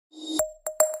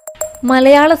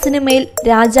മലയാള സിനിമയിൽ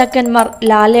രാജാക്കന്മാർ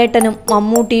ലാലേട്ടനും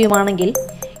മമ്മൂട്ടിയുമാണെങ്കിൽ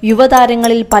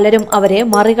യുവതാരങ്ങളിൽ പലരും അവരെ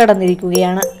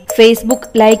മറികടന്നിരിക്കുകയാണ്. ഫേസ്ബുക്ക്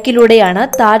ലൈക്കിലൂടെയാണ്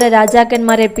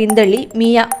താരരാജാക്കന്മാരെ പിന്തള്ളി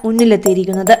മിയ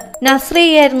മുന്നിലെത്തിയിരിക്കുന്നത്.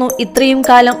 നസ്രിയയായിരുന്നു ഇത്രയും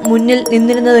കാലം മുന്നിൽ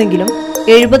നിന്നിരുന്നതെങ്കിലും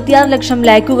 76 ലക്ഷം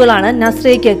ലൈക്കുകളാണ്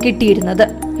നസ്രിയയ്ക്ക് കിട്ടിയിരുന്നത്.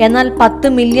 എന്നാൽ 10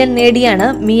 മില്യൺ നേടിയാണ്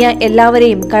മിയ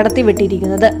എല്ലാവരെയും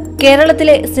കടത്തിവിട്ടിരിക്കുന്നത്.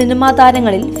 കേരളത്തിലെ സിനിമാ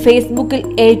താരങ്ങളിൽ ഫേസ്ബുക്കിൽ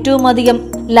ഏറ്റവും അധികം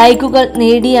ലൈക്കുകൾ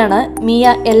നേടിയാണ്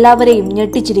മിയ എല്ലാവരെയും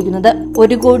ഞെട്ടിച്ചിരിക്കുന്നത്.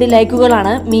 1 കോടി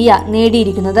ലൈക്കുകളാണ് മിയ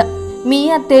നേടിയിരിക്കുന്നത്.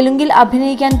 മിയ തെലുങ്കിൽ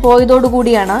അഭിനയിക്കാൻ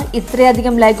പോയതോടുകൂടിയാണ്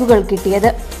ഇത്രയധികം ലൈക്കുകൾ കിട്ടിയത്.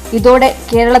 ഇതോടെ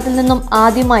കേരളത്തിൽ നിന്നും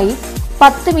ആദ്യമായി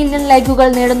 10 മില്യൺ ലൈക്കുകൾ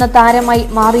നേടുന്ന താരമായി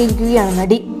മാറിയിരിക്കുകയാണ്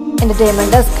നടി.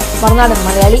 Entertainment desk, Marunadan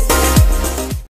Malayali.